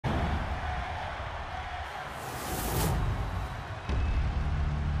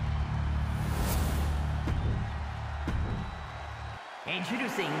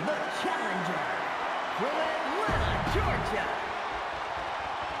Introducing the challenger from Atlanta, Georgia.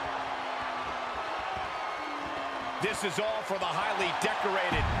 This is all for the highly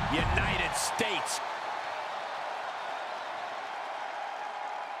decorated United States.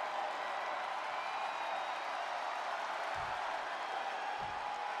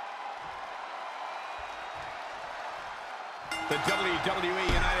 The WWE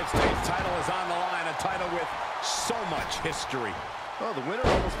United States title is on the line, a title with so much history. Well, the winner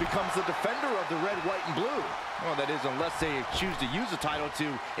almost becomes the defender of the red, white, and blue. Well, that is, unless they choose to use the title to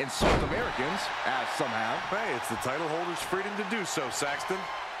insult Americans, as some have. Hey, it's the title holder's freedom to do so, Saxton.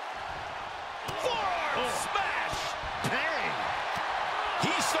 Forearm smash! Bang!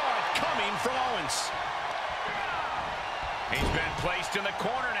 He saw it coming from Owens. He's been placed in the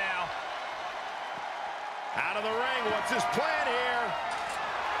corner now. Out of the ring, what's his plan here?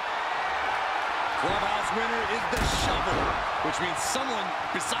 Clubhouse winner is the shovel, which means someone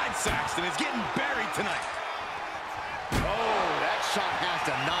besides Saxton is getting buried tonight. Oh, that shot has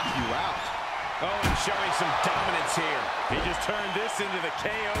to knock you out. Owens showing some dominance here. He just turned this into the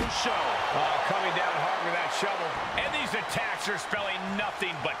KO show. Coming down hard with that shovel. And these attacks are spelling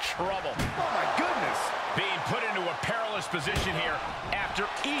nothing but trouble. Oh, my goodness. Being put into a perilous position here after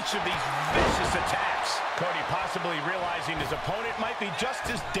each of these vicious attacks. Cody possibly realizing his opponent might be just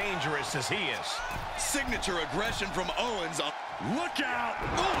as dangerous as he is. Signature aggression from Owens. Look out!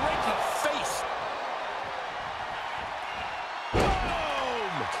 Ooh, right to the face.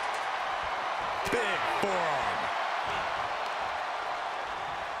 Boom! Big forearm.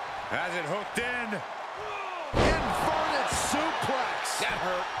 Has it hooked in. Inverted suplex. That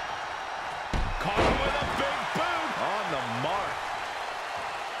hurt. Caught him with a big boot. On the mark.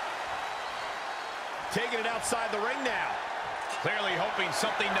 Taking it outside the ring now. Clearly hoping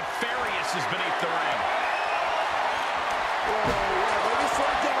something nefarious is beneath the ring. Whoa, let me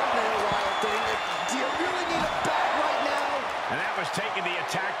slow down there, Wild Thing. Do you really need a bat right now? And that was taking the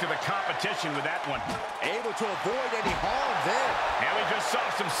attack to the competition with that one. Able to avoid any harm there. And we just saw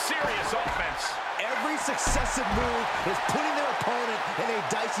some serious offense. Every successive move is putting their opponent in a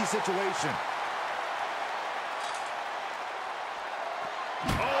dicey situation.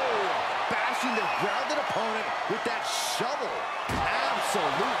 Oh, bashing their grounded opponent with that shovel.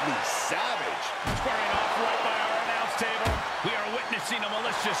 Absolutely savage. Squaring off right by our announce table. We are witnessing a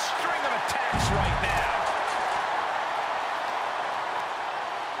malicious string of attacks right now.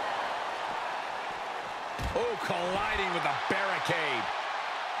 Oh, colliding with the barricade.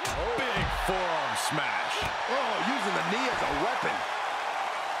 Oh. Big forearm smash. Oh, using the knee as a weapon.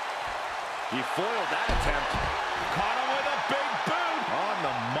 He foiled that attempt. Caught him with a big boot. On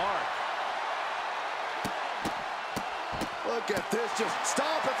the mark. Look at this, just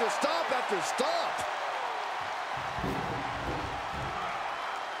stomp after stomp after stomp.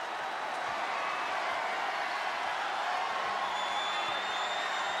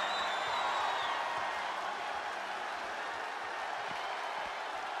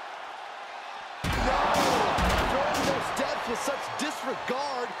 With such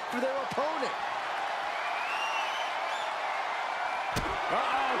disregard for their opponent.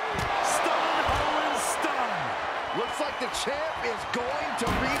 Uh-oh. Stun, Owens, stun. Looks like the champ is going to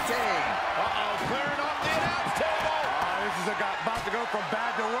retain. Uh-oh, clearing off the announce table. This is about to go from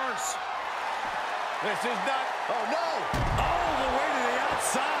bad to worse. This is not... Oh, no. All the way to the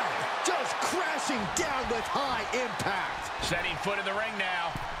outside. Just crashing down with high impact. Setting foot in the ring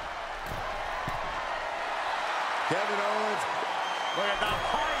now. Kevin Owens. Look at the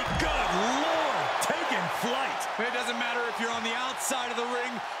height. Good Lord. Taking flight. It doesn't matter if you're on the outside of the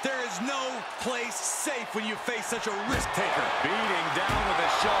ring. There is no place safe when you face such a risk taker. Beating down with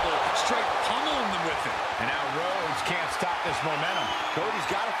a shovel. Straight pummeling them with it. And now Rhodes can't stop this momentum. Cody's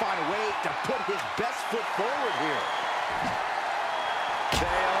got to find a way to put his best foot forward here.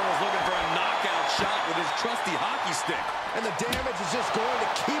 KO is looking for a knockout shot with his trusty hockey stick. And the damage is just going to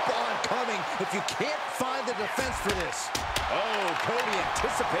keep on coming if you can't find the defense for this. Oh, Cody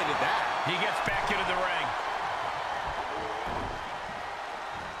anticipated that. He gets back into the ring.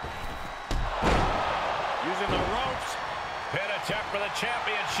 Using the ropes. Pin attempt for the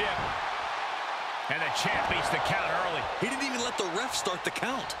championship. And the champ beats the count early. He didn't even let the ref start the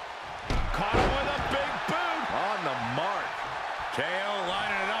count. Caught him with a big boot. On the mark. KO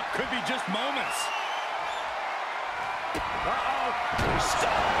lining it up. Could be just moments. Uh-oh.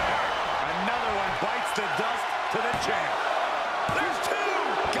 Stop. Another one bites the dust to the champ. There's two.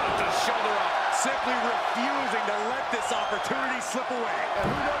 Got the shoulder up. Simply refusing to let this opportunity slip away. And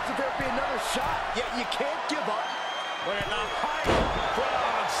who knows if there'll be another shot, yet you can't give up. Look at the height.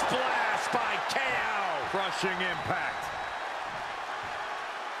 Frog splash by KO. Crushing impact.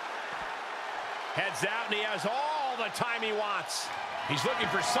 Heads out, and he has all the time he wants. He's looking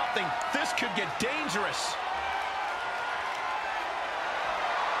for something. This could get dangerous.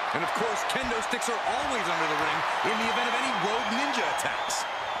 And of course, kendo sticks are always under the ring in the event of any rogue ninja attacks.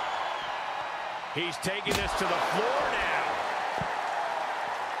 He's taking this to the floor now.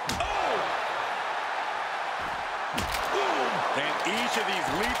 Oh! Boom! And each of these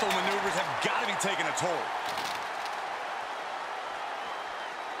lethal maneuvers have got to be taking a toll.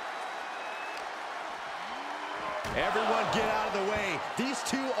 Everyone get out of the way. These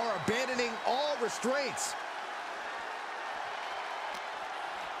two are abandoning all restraints.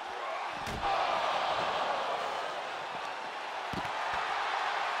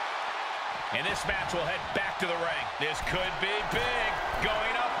 And this match will head back to the ring. This could be big.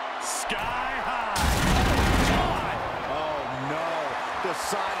 Going up sky high. Oh, no.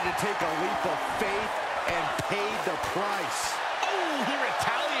 Decided to take a leap of faith and paid the price. Oh, he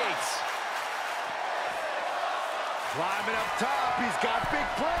retaliates. Climbing up top. He's got big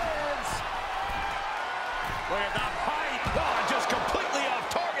plans. Look at the height. Oh, just completely off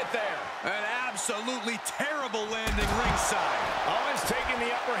target there. An absolutely terrible landing ringside. Owens taking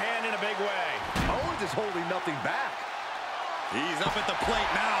the upper hand in a big way. Owens is holding nothing back. He's up at the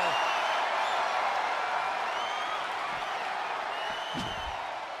plate now.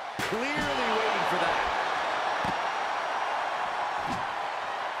 Clearly waiting for that.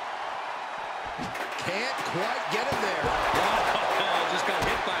 Can't quite get him there. Oh, just got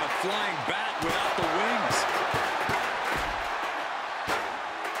hit by a flying bat without the wings.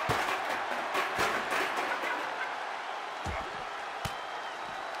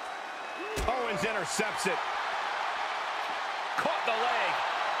 Owens intercepts it. Caught the leg.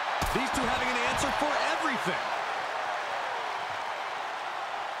 These two having an answer for everything.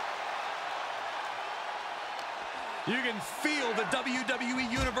 You can feel the WWE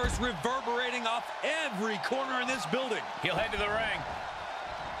Universe reverberating off every corner in this building. He'll head to the ring.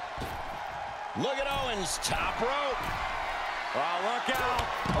 Look at Owens, top rope. Oh, look out.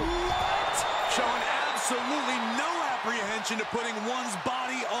 What? Showing absolutely no apprehension to putting one's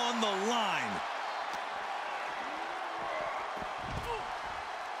body on the line.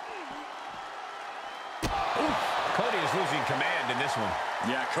 Oof. Cody is losing command in this one.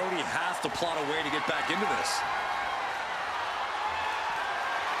 Yeah, Cody has to plot a way to get back into this.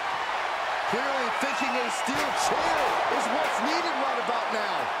 Clearly thinking a steel chair is what's needed right about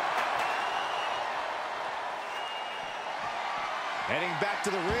now. Heading back to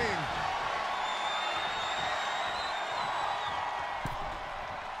the ring.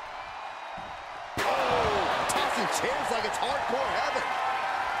 Oh, tossing chairs like it's hardcore heaven.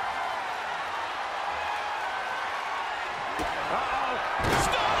 Uh-oh.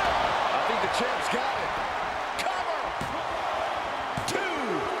 Stunner! I think the champ's got it. Cover! 2.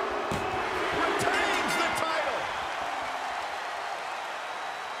 Retains the title.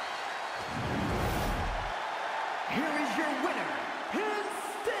 Here is your winner, and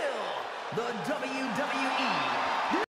still the WWE